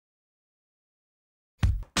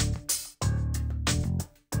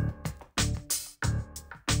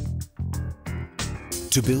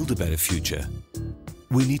To build a better future,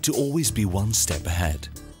 we need to always be one step ahead.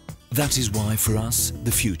 That is why for us,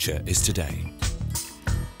 the future is today.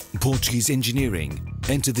 Portuguese engineering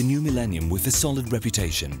entered the new millennium with a solid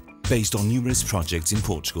reputation based on numerous projects in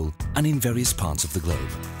Portugal and in various parts of the globe.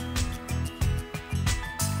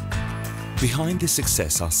 Behind this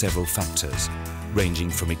success are several factors, ranging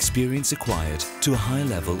from experience acquired to a higher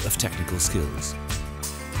level of technical skills.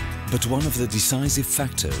 But one of the decisive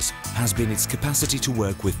factors has been its capacity to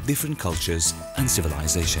work with different cultures and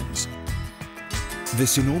civilizations.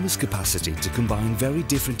 This enormous capacity to combine very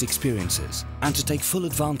different experiences and to take full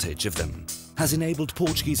advantage of them has enabled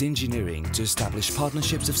Portuguese engineering to establish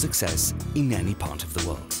partnerships of success in any part of the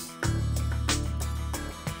world.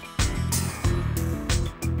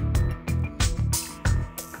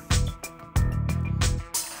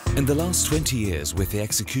 In the last 20 years, with the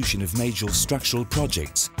execution of major structural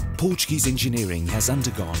projects, Portuguese engineering has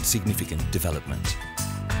undergone significant development.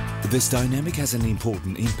 This dynamic has an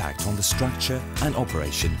important impact on the structure and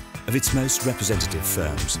operation of its most representative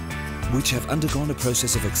firms, which have undergone a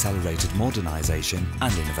process of accelerated modernization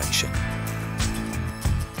and innovation.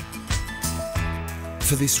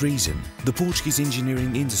 For this reason, the Portuguese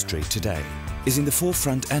engineering industry today is in the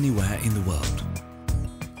forefront anywhere in the world.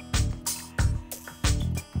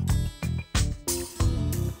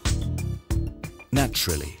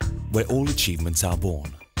 Naturally, where all achievements are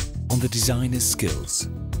born, on the designer's skills.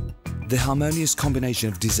 The harmonious combination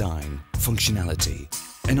of design, functionality,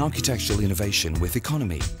 and architectural innovation with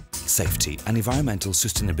economy, safety and environmental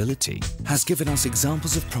sustainability has given us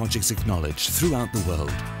examples of projects acknowledged throughout the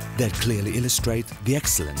world that clearly illustrate the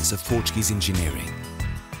excellence of Portuguese engineering.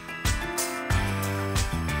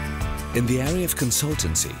 In the area of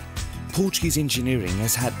consultancy, Portuguese engineering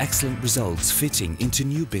has had excellent results fitting into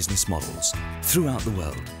new business models throughout the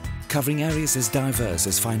world, covering areas as diverse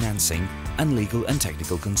as financing and legal and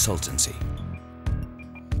technical consultancy.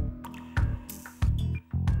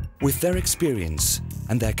 With their experience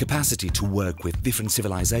and their capacity to work with different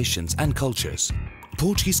civilizations and cultures,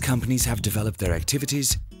 Portuguese companies have developed their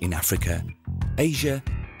activities in Africa, Asia,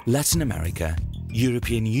 Latin America,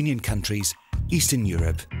 European Union countries, Eastern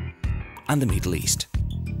Europe, and the Middle East.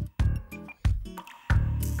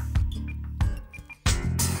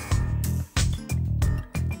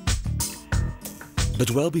 But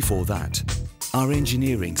well before that, our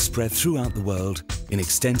engineering spread throughout the world in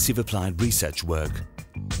extensive applied research work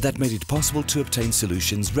that made it possible to obtain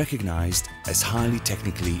solutions recognized as highly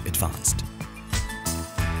technically advanced.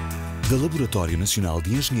 The Laboratório Nacional de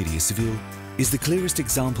Engenharia Civil is the clearest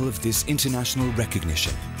example of this international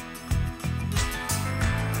recognition.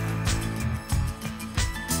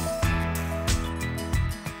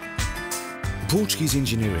 Portuguese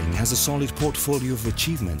engineering has a solid portfolio of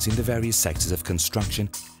achievements in the various sectors of construction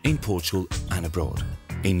in Portugal and abroad,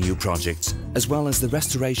 in new projects, as well as the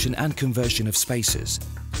restoration and conversion of spaces,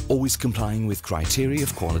 always complying with criteria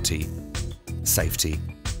of quality, safety,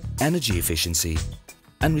 energy efficiency,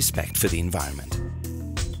 and respect for the environment.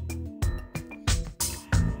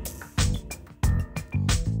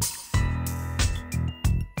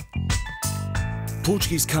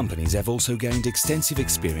 Portuguese companies have also gained extensive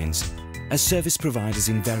experience as service providers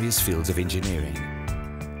in various fields of engineering.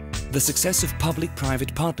 The success of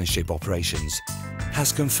public-private partnership operations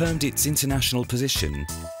has confirmed its international position,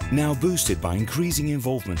 now boosted by increasing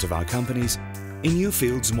involvement of our companies in new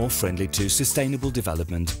fields more friendly to sustainable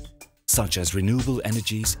development, such as renewable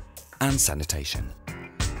energies and sanitation.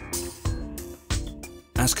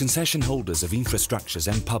 As concession holders of infrastructures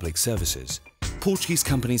and public services, Portuguese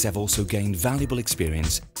companies have also gained valuable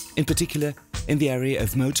experience, in particular in the area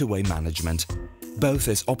of motorway management, both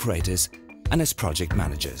as operators and as project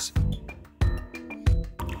managers.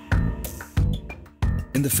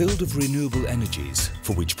 In the field of renewable energies,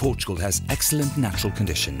 for which Portugal has excellent natural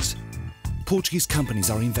conditions, Portuguese companies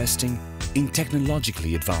are investing in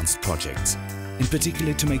technologically advanced projects, in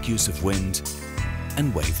particular to make use of wind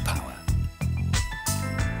and wave power.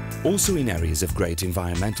 Also in areas of great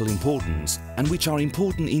environmental importance and which are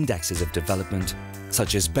important indexes of development,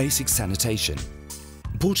 such as basic sanitation,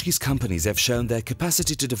 Portuguese companies have shown their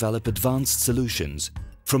capacity to develop advanced solutions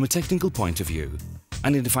from a technical point of view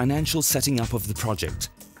and in the financial setting up of the project,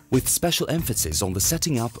 with special emphasis on the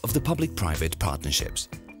setting up of the public-private partnerships.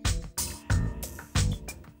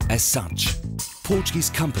 As such, Portuguese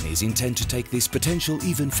companies intend to take this potential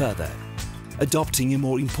even further, adopting a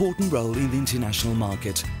more important role in the international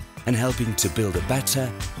market and helping to build a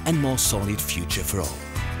better and more solid future for all.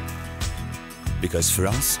 Because for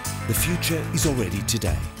us, the future is already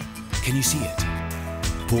today. Can you see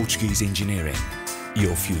it? Portuguese engineering.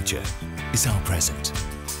 Your future is our present.